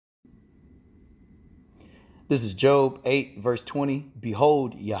This is Job 8, verse 20.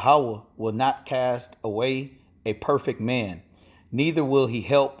 Behold, Yahweh will not cast away a perfect man, neither will he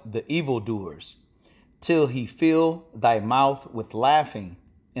help the evildoers, till he fill thy mouth with laughing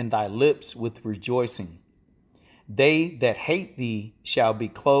and thy lips with rejoicing. They that hate thee shall be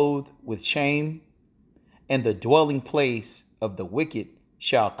clothed with shame, and the dwelling place of the wicked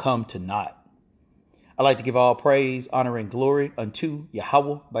shall come to naught. I like to give all praise, honor, and glory unto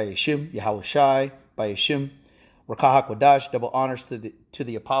Yahweh by Hashem, Yahweh Shai by Hashem, Rakah HaKodash, double honors to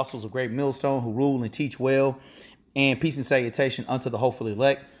the apostles of Great Millstone who rule and teach well, and peace and salutation unto the hopeful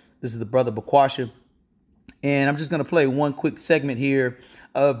elect. This is the brother Bakwasha, and I'm just going to play one quick segment here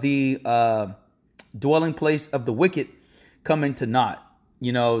of the dwelling place of the wicked coming to naught.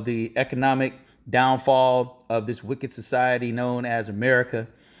 You know, the economic downfall of this wicked society known as America,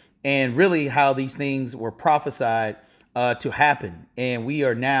 and really how these things were prophesied to happen. And we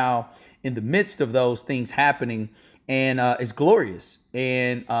are now in the midst of those things happening, and it's glorious.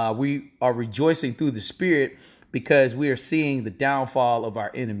 And we are rejoicing through the Spirit because we are seeing the downfall of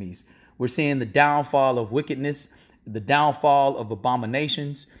our enemies. We're seeing the downfall of wickedness, the downfall of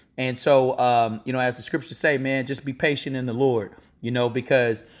abominations. And so, you know, as the scriptures say, man, just be patient in the Lord, you know,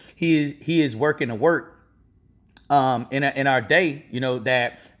 because he is working a work in our day, you know,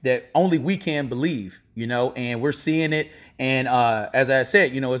 that only we can believe, you know, and we're seeing it. And as I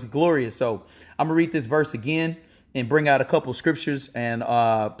said, you know, it's glorious. So I'm gonna read this verse again and bring out a couple of scriptures and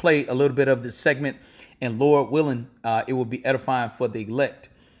play a little bit of this segment. And Lord willing, it will be edifying for the elect.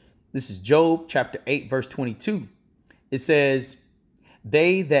 This is Job chapter 8, verse 22. It says,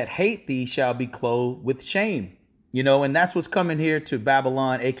 they that hate thee shall be clothed with shame. You know, and that's what's coming here to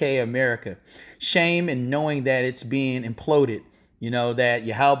Babylon, aka America. Shame and knowing that it's being imploded. You know, that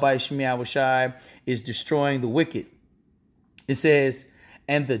Yahweh Shemi Shai is destroying the wicked. It says,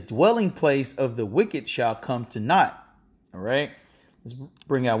 and the dwelling place of the wicked shall come to naught. All right. Let's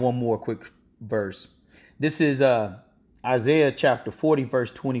bring out one more quick verse. This is Isaiah chapter 40,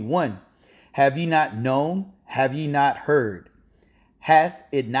 verse 21. Have ye not known? Have ye not heard? Hath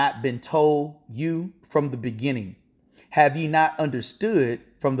it not been told you from the beginning? Have ye not understood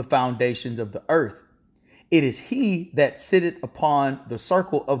from the foundations of the earth? It is he that sitteth upon the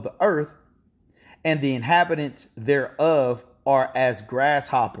circle of the earth, and the inhabitants thereof are as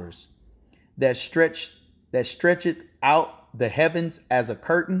grasshoppers, that stretcheth out the heavens as a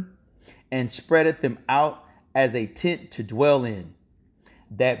curtain, and spreadeth them out as a tent to dwell in,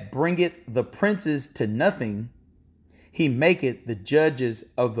 that bringeth the princes to nothing. He maketh the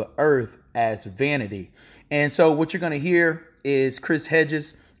judges of the earth as vanity. And so what you're going to hear is Chris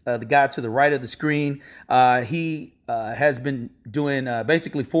Hedges, the guy to the right of the screen. He has been doing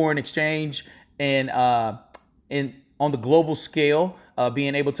basically foreign exchange and on the global scale,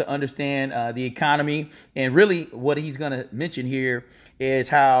 being able to understand the economy. And really what he's going to mention here is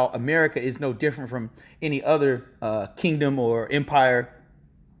how America is no different from any other kingdom or empire.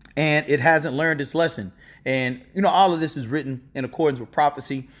 And it hasn't learned its lesson. And, you know, all of this is written in accordance with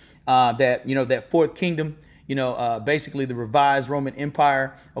prophecy that, you know, that fourth kingdom, you know, basically the revised Roman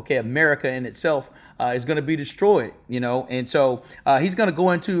Empire, okay, America in itself is going to be destroyed, you know. And so he's going to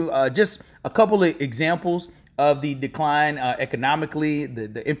go into just a couple of examples of the decline economically,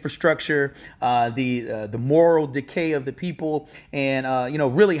 the infrastructure, the moral decay of the people, and you know,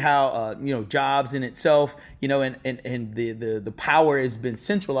 really how you know, jobs in itself, you know, and the power has been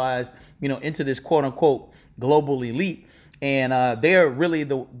centralized, you know, into this quote unquote global elite, and they are really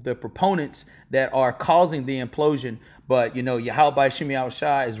the proponents that are causing the implosion. But you know, Yahweh Shemi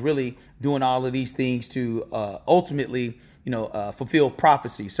Shai is really doing all of these things to ultimately, you know, fulfill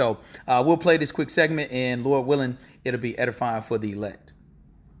prophecy. So we'll play this quick segment, and Lord willing, it'll be edifying for the elect.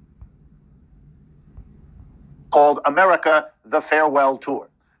 Called America, the Farewell Tour.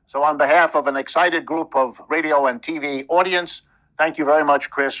 So on behalf of an excited group of radio and TV audience, thank you very much,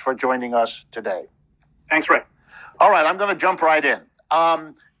 Chris, for joining us today. Thanks, Rick. All right, I'm going to jump right in.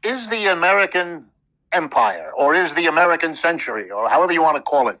 Is the American empire, or is the American century, or however you want to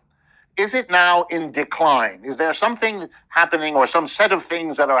call it, is it now in decline? Is there something happening, or some set of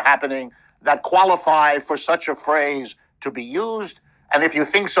things that are happening that qualify for such a phrase to be used? And if you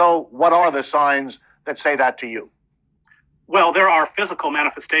think so, what are the signs that say that to you? Well, there are physical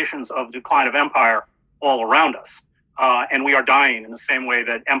manifestations of the decline of empire all around us. And we are dying in the same way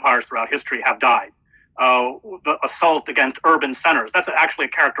that empires throughout history have died. The assault against urban centers, that's actually a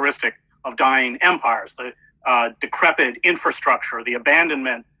characteristic of dying empires. The decrepit infrastructure, the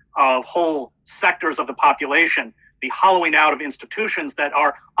abandonment of whole sectors of the population, the hollowing out of institutions that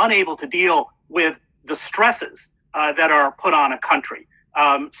are unable to deal with the stresses that are put on a country.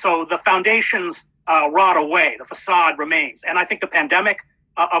 So the foundations rot away. The facade remains. And I think the pandemic,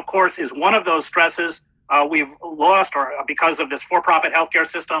 of course, is one of those stresses. We've lost, or because of this for-profit healthcare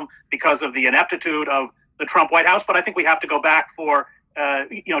system, because of the ineptitude of the Trump White House. But I think we have to go back for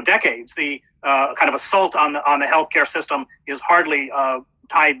decades. The kind of assault on the healthcare system is hardly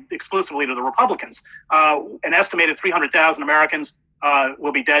tied exclusively to the Republicans. An estimated 300,000 Americans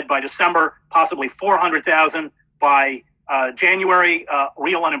will be dead by December, possibly 400,000 by January.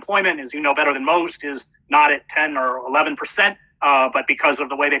 Real unemployment, as you know better than most, is not at 10 or 11%, but because of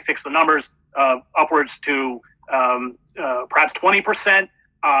the way they fix the numbers, upwards to perhaps 20%.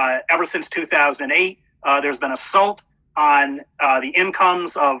 Ever since 2008, there's been assault on the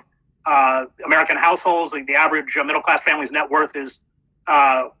incomes of American households. The average middle-class family's net worth is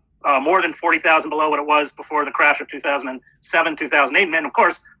more than 40,000 below what it was before the crash of 2007, 2008. And of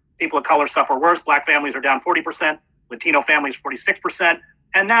course, people of color suffer worse. Black families are down 40%, Latino families 46%.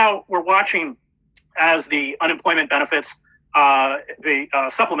 And now we're watching as the unemployment benefits, the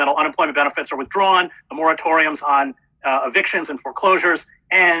supplemental unemployment benefits are withdrawn, the moratoriums on evictions and foreclosures,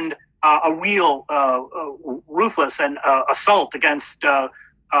 and a real ruthless and assault against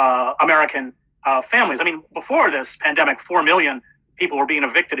American families. I mean, before this pandemic, 4 million people were being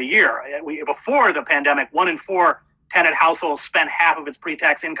evicted a year. Before the pandemic, 1 in 4 tenant households spent half of its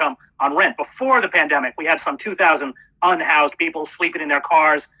pre-tax income on rent. Before the pandemic, we had some 2,000 unhoused people sleeping in their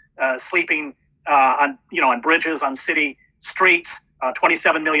cars, sleeping on bridges, on city streets.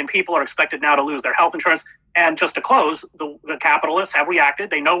 27 million people are expected now to lose their health insurance. And just to close, the capitalists have reacted.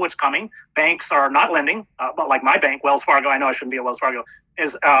 They know what's coming. Banks are not lending, but like my bank, Wells Fargo, I know I shouldn't be at Wells Fargo,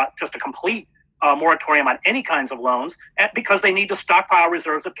 is just a complete moratorium on any kinds of loans because they need to stockpile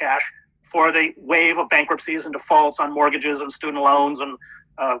reserves of cash for the wave of bankruptcies and defaults on mortgages and student loans and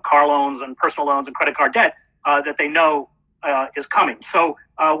car loans and personal loans and credit card debt that they know is coming. So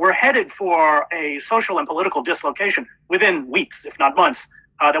we're headed for a social and political dislocation within weeks, if not months,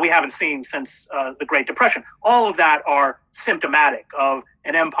 that we haven't seen since the Great Depression. All of that are symptomatic of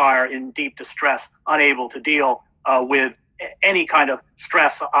an empire in deep distress, unable to deal with any kind of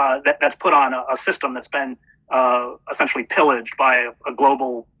stress that's put on a system that's been essentially pillaged by a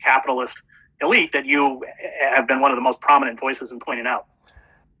global capitalist elite that you have been one of the most prominent voices in pointing out.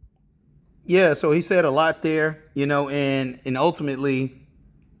 Yeah, so he said a lot there, and ultimately,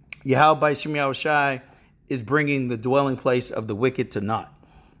 Yahweh Shem Yahushai is bringing the dwelling place of the wicked to naught,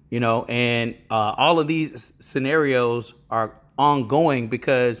 and all of these scenarios are ongoing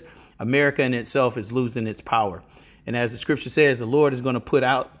because America in itself is losing its power. And as the scripture says, the Lord is going to put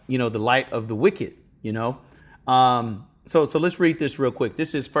out, the light of the wicked, So let's read this real quick.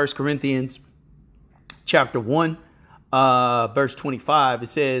 This is 1 Corinthians chapter 1, verse 25. It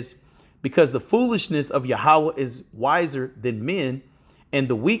says, because the foolishness of Yahweh is wiser than men, and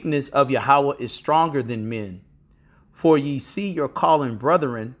the weakness of Yahweh is stronger than men. For ye see your calling,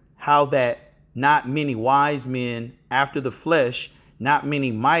 brethren, how that not many wise men after the flesh, not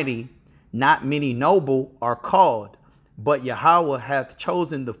many mighty, not many noble are called. But Yahweh hath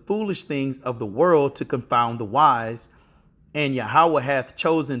chosen the foolish things of the world to confound the wise. And Yahweh hath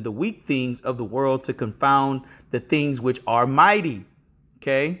chosen the weak things of the world to confound the things which are mighty.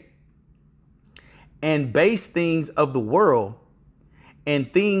 Okay. And base things of the world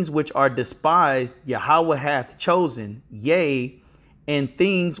and things which are despised, Yahweh hath chosen, yea, and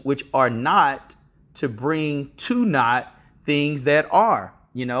things which are not, to bring to naught things that are,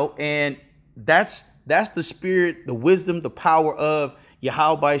 and that's the spirit, the wisdom, the power of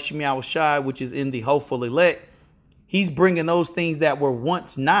Yahweh Shem Yahushai, which is in the hopeful elect. He's bringing those things that were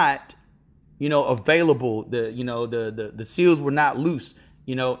once not, available. The seals were not loose.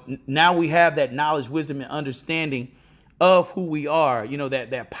 Now we have that knowledge, wisdom, and understanding of who we are,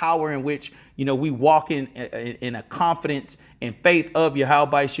 that power in which, we walk in a confidence and faith of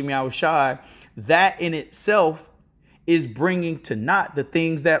Yahweh Shem Yahushai. That in itself is bringing to naught the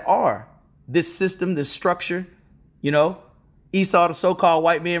things that are. This system, this structure, Esau, the so-called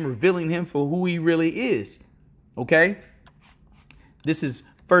white man, revealing him for who he really is. Okay. This is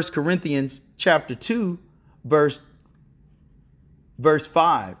 1 Corinthians chapter 2, verse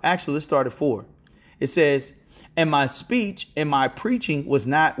 5. Actually, let's start at 4. It says, and my speech and my preaching was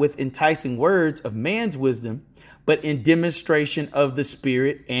not with enticing words of man's wisdom, but in demonstration of the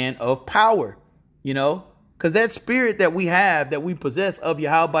Spirit and of power, because that spirit that we have, that we possess of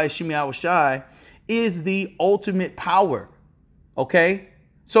Yahweh Shem Yahushai, is the ultimate power. Okay.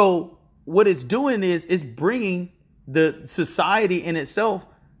 So what it's doing is it's bringing the society in itself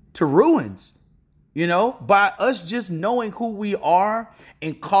to ruins. You know, by us just knowing who we are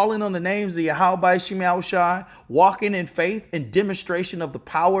and calling on the names of Yahweh Shem Shai, walking in faith and demonstration of the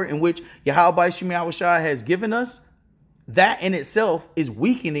power in which Yahweh Shem Shai has given us, that in itself is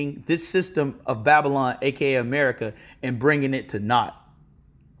weakening this system of Babylon, aka America, and bringing it to naught.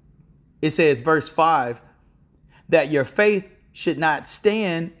 It says, verse 5, that your faith should not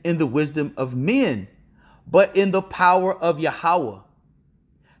stand in the wisdom of men, but in the power of Yahweh.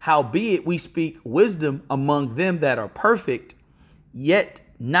 Howbeit we speak wisdom among them that are perfect, yet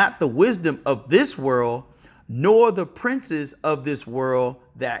not the wisdom of this world, nor the princes of this world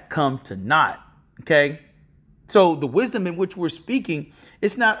that come to naught. Okay. So the wisdom in which we're speaking,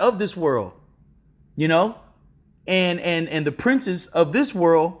 it's not of this world, you know, and the princes of this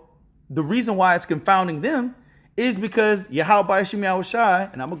world, the reason why it's confounding them is because Yahweh Shem Shai,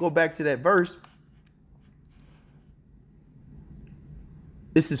 and I'm gonna go back to that verse.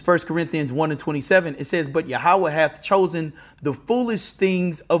 This is 1 Corinthians 1:27. It says, but Yahweh hath chosen the foolish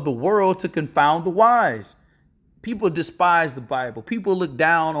things of the world to confound the wise. People despise the Bible. People look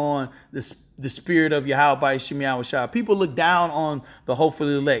down on the spirit of Yahweh Shem Shai. People look down on the hope for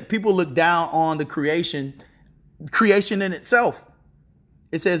the elect. People look down on the creation in itself.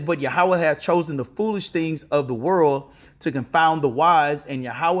 It says, but Yahweh hath chosen the foolish things of the world to confound the wise, and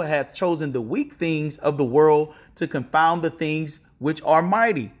Yahweh hath chosen the weak things of the world to confound the things which are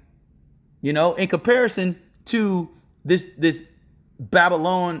mighty. You know, in comparison to this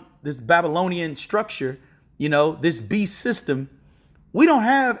Babylonian structure, you know, this beast system, we don't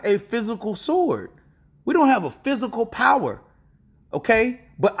have a physical sword. We don't have a physical power. Okay.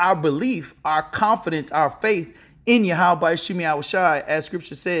 But our belief, our confidence, our faith in Yahweh Shem Shai, as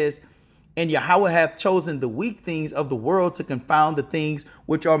scripture says, and Yahweh hath chosen the weak things of the world to confound the things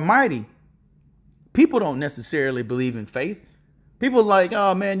which are mighty. People don't necessarily believe in faith. People are like,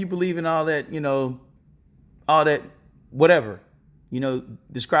 oh man, you believe in all that, you know, all that, whatever, you know,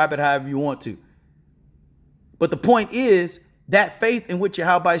 describe it however you want to. But the point is that faith in which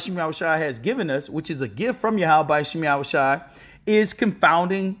Yahweh Shem Shai has given us, which is a gift from Yahweh Shem Shai, is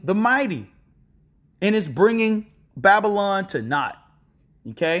confounding the mighty and is bringing Babylon to naught.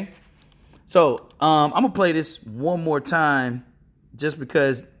 Okay. So I'm going to play this one more time just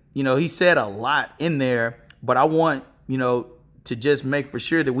because, you know, he said a lot in there, but I want, you know, to just make for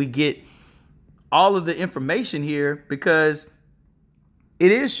sure that we get all of the information here, because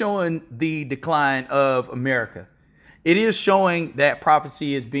it is showing the decline of America. It is showing that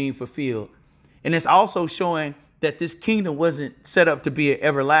prophecy is being fulfilled. And it's also showing that this kingdom wasn't set up to be an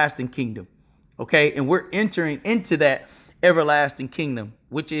everlasting kingdom. Okay. And we're entering into that everlasting kingdom,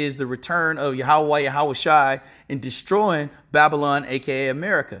 which is the return of Yahweh Shai and destroying Babylon, aka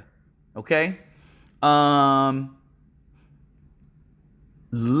America. Okay.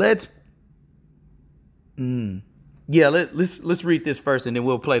 Let's read this first and then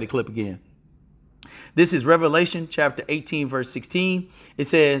we'll play the clip again. This is Revelation chapter 18, verse 16. It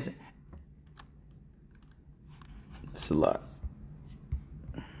says, it's a lot.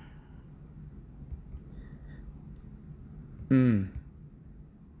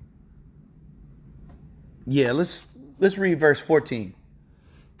 Yeah, let's read verse 14.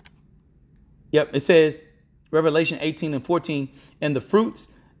 Yep, it says, Revelation 18 and 14, and the fruits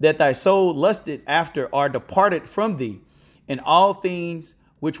that thy soul lusted after are departed from thee, and all things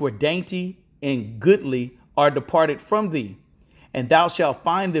which were dainty and goodly are departed from thee, and thou shalt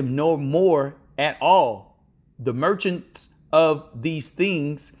find them no more at all. The merchants of these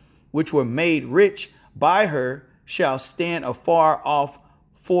things which were made rich by her shall stand afar off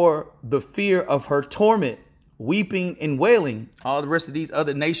for the fear of her torment, weeping and wailing. All the rest of these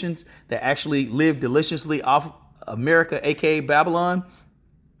other nations that actually live deliciously off America, aka Babylon,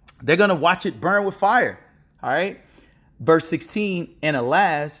 they're going to watch it burn with fire. All right. Verse 16, and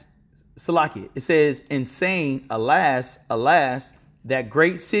alas, Salakia, it says, and saying, alas, alas, that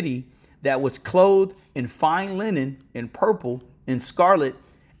great city that was clothed in fine linen and purple and scarlet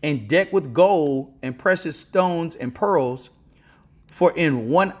and decked with gold and precious stones and pearls, for in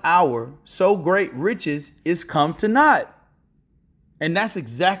 1 hour so great riches is come to naught. And that's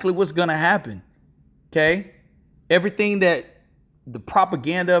exactly what's going to happen. Okay. Everything that the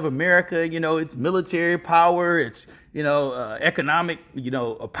propaganda of America, you know, it's military power, it's, you know, economic, you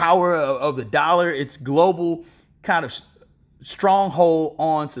know, power of the dollar, it's global kind of stronghold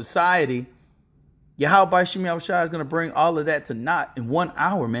on society. Yahweh Shem Shai is going to bring all of that to naught in 1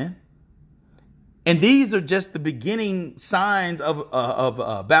 hour, man. And these are just the beginning signs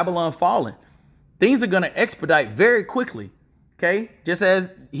of Babylon falling. Things are going to expedite very quickly. Okay. Just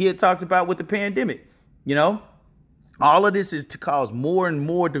as he had talked about with the pandemic, you know, all of this is to cause more and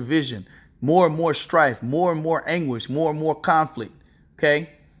more division, more and more strife, more and more anguish, more and more conflict. Okay.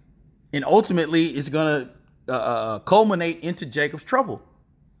 And ultimately it's going to culminate into Jacob's trouble.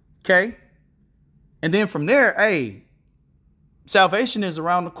 Okay. And then from there, hey, salvation is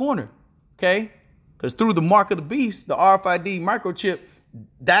around the corner. Okay. Because through the mark of the beast, the RFID microchip,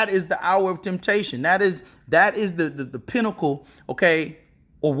 that is the hour of temptation. That is the pinnacle, okay,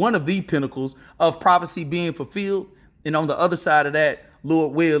 or one of the pinnacles of prophecy being fulfilled. And on the other side of that,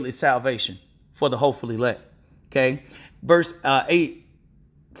 Lord will, is salvation for the hopefully elect. Okay. Verse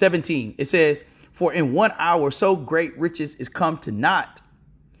 17, it says, for in 1 hour so great riches is come to naught,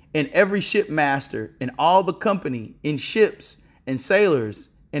 and every shipmaster and all the company in ships and sailors,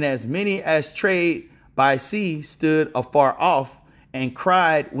 and as many as trade by sea stood afar off, and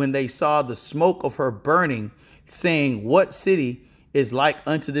cried when they saw the smoke of her burning, saying, what city is like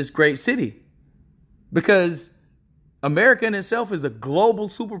unto this great city? Because America in itself is a global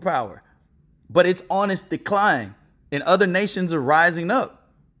superpower, but it's on its decline, and other nations are rising up.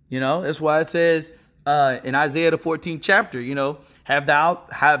 You know, that's why it says in Isaiah the 14th chapter, you know, have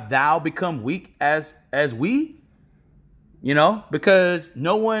thou become weak as we? You know, because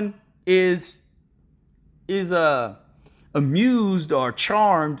no one is amused or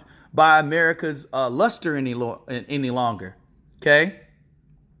charmed by America's luster any longer. Okay.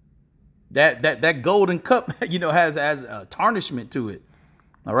 That golden cup, you know, has a tarnishment to it.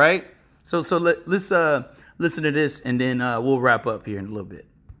 All right. So let's listen to this, and then we'll wrap up here in a little bit.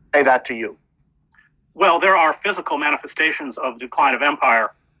 Say that to you. Well, there are physical manifestations of decline of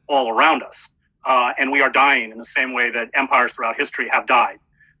empire all around us. And we are dying in the same way that empires throughout history have died.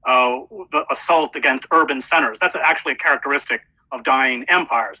 The assault against urban centers, that's actually a characteristic of dying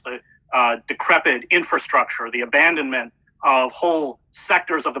empires. The decrepit infrastructure, the abandonment of whole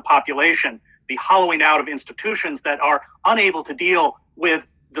sectors of the population, the hollowing out of institutions that are unable to deal with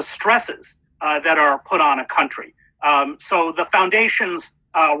the stresses that are put on a country. So the foundations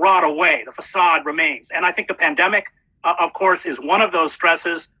rot away, the facade remains. And I think the pandemic, of course, is one of those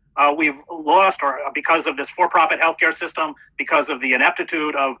stresses. We've lost, or because of this for-profit healthcare system, because of the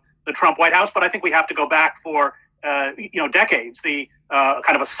ineptitude of the Trump White House. But I think we have to go back for decades. The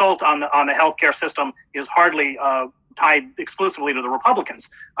kind of assault on the healthcare system is hardly tied exclusively to the Republicans.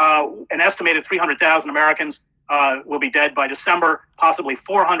 An estimated 300,000 Americans will be dead by December, possibly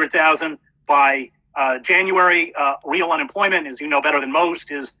 400,000 by January. Real unemployment, as you know better than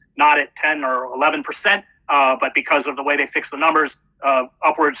most, is not at 10 or 11%, but because of the way they fix the numbers,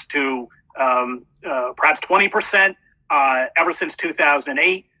 upwards to perhaps 20%. Ever since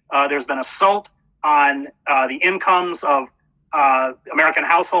 2008, there's been assault on the incomes of American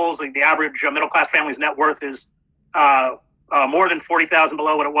households. The average middle-class family's net worth is more than 40,000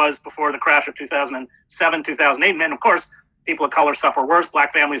 below what it was before the crash of 2007, 2008. And of course, people of color suffer worse.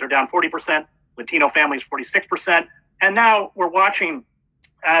 Black families are down 40%, Latino families 46%. And now we're watching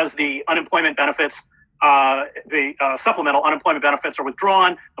as the unemployment benefits, the supplemental unemployment benefits are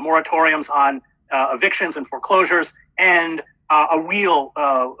withdrawn, the moratoriums on evictions and foreclosures, and a real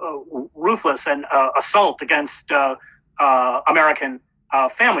ruthless and assault against American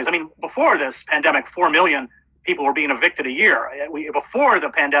families. I mean, before this pandemic, 4 million people were being evicted a year. Before the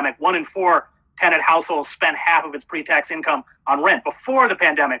pandemic, 1 in 4 tenant households spent half of its pre-tax income on rent. Before the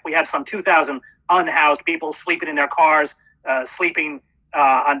pandemic, we had some 2,000 unhoused people sleeping in their cars, sleeping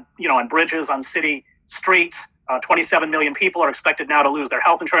on bridges, on city streets. 27 million people are expected now to lose their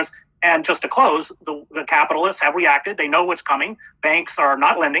health insurance. And just to close, the capitalists have reacted. They know what's coming. Banks are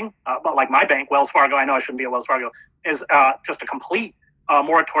not lending, but like my bank, Wells Fargo, I know I shouldn't be at Wells Fargo, is just a complete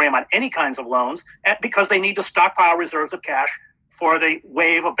moratorium on any kinds of loans, because they need to stockpile reserves of cash for the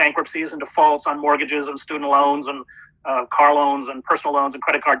wave of bankruptcies and defaults on mortgages and student loans and car loans and personal loans and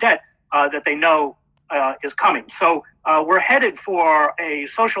credit card debt that they know is coming. So we're headed for a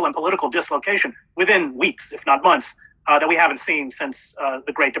social and political dislocation within weeks, if not months, that we haven't seen since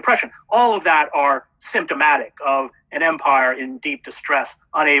the Great Depression. All of that are symptomatic of an empire in deep distress,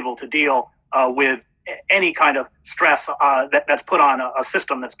 unable to deal with any kind of stress that's put on a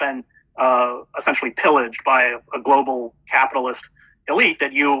system that's been essentially pillaged by a global capitalist elite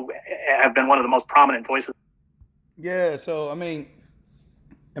that you have been one of the most prominent voices. Yeah, so I mean,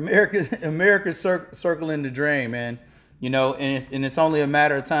 America's circling the drain, man. And it's only a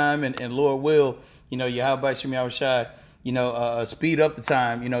matter of time, and Lord will, Yahweh Shem Yahushai, speed up the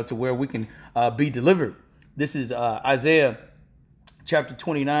time, to where we can be delivered. This is Isaiah chapter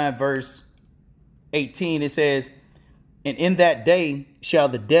 29, verse 18. It says, and in that day shall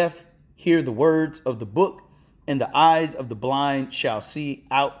the deaf hear the words of the book, and the eyes of the blind shall see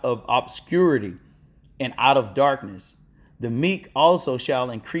out of obscurity and out of darkness. The meek also shall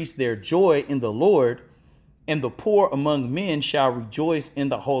increase their joy in the Lord, and the poor among men shall rejoice in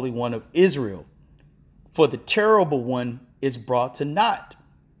the Holy One of Israel. For the terrible one is brought to naught,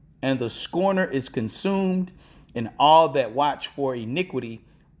 and the scorner is consumed, and all that watch for iniquity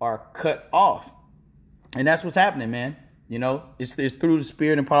are cut off. And that's what's happening, man. You know, it's through the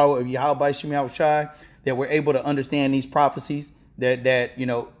spirit and power of Yahweh Shai that we're able to understand these prophecies, that you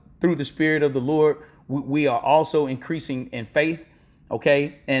know, through the spirit of the Lord, we are also increasing in faith.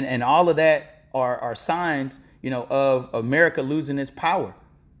 Okay. And all of that are signs, you know, of America losing its power,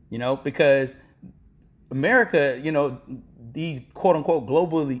 you know, because America, you know, these quote unquote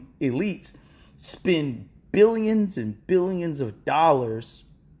global elites spend billions and billions of dollars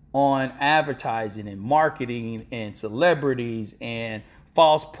on advertising and marketing and celebrities and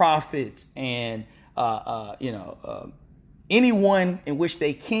false prophets and, anyone in which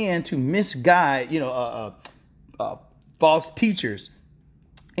they can to misguide, false teachers,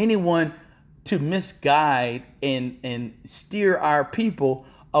 anyone to misguide and steer our people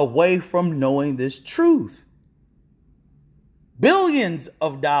away from knowing this truth. Billions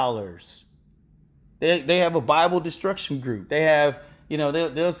of dollars. They have a Bible destruction group. They have, you know,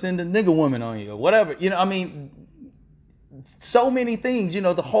 they'll send a nigger woman on you or whatever. You know, I mean, so many things. You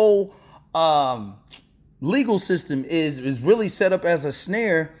know, the whole legal system is really set up as a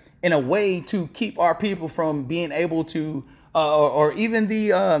snare in a way to keep our people from being able to, or even the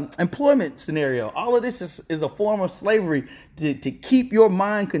employment scenario. All of this is a form of slavery to keep your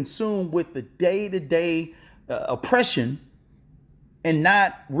mind consumed with the day-to-day oppression and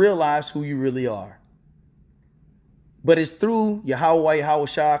not realize who you really are. But it's through Yahweh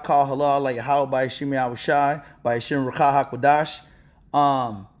Shai, call halal, like Yahweh by Hashem Shai, by Hashem Rakah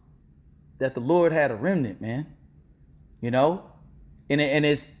HaKodash, that the Lord had a remnant, man. You know, and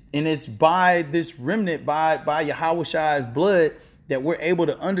it's by this remnant, by Yahweh Shai's blood, that we're able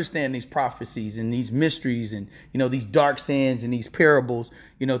to understand these prophecies and these mysteries and, you know, these dark sayings and these parables,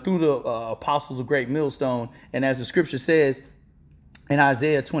 you know, through the apostles of Great Millstone. And as the scripture says in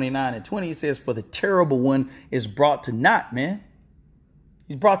Isaiah 29:20, it says, for the terrible one is brought to naught, man.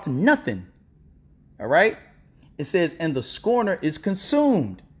 He's brought to nothing. All right. It says, and the scorner is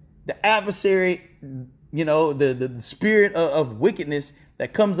consumed. The adversary, you know, the spirit of wickedness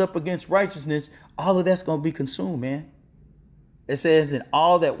that comes up against righteousness, all of that's going to be consumed, man. It says, and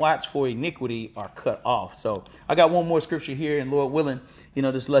all that watch for iniquity are cut off. So I got one more scripture here, and Lord willing, you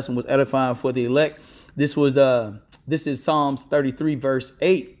know, this lesson was edifying for the elect. This is Psalms 33, verse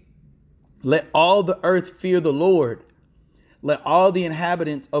 8. Let all the earth fear the Lord. Let all the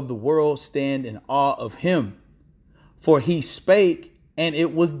inhabitants of the world stand in awe of him. For he spake, and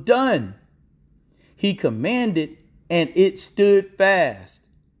it was done. He commanded, and it stood fast.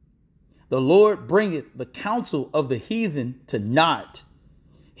 The Lord bringeth the counsel of the heathen to naught.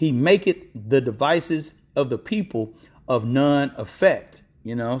 He maketh the devices of the people of none effect.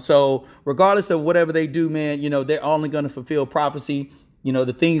 You know, so regardless of whatever they do, man, you know, they're only going to fulfill prophecy. You know,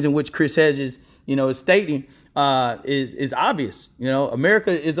 the things in which Chris Hedges, you know, is stating is obvious. You know, America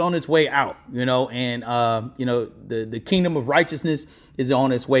is on its way out, you know, and, the kingdom of righteousness is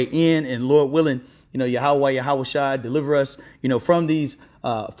on its way in, and Lord willing, you know, Yahweh Shai deliver us, you know, from these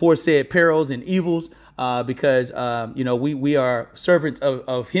foresaid perils and evils, because, we are servants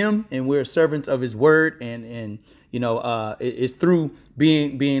of him, and we're servants of his word. And it's through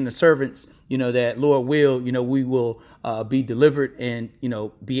being the servants, you know, that Lord will, you know, we will be delivered and, you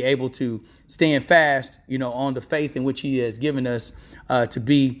know, be able to stand fast, you know, on the faith in which he has given us to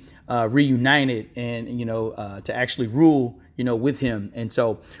be reunited and, you know, to actually rule, you know, with him. And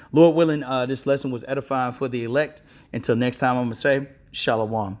so, Lord willing, this lesson was edifying for the elect. Until next time, I'm going to say,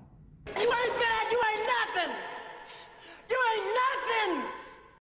 Shalom.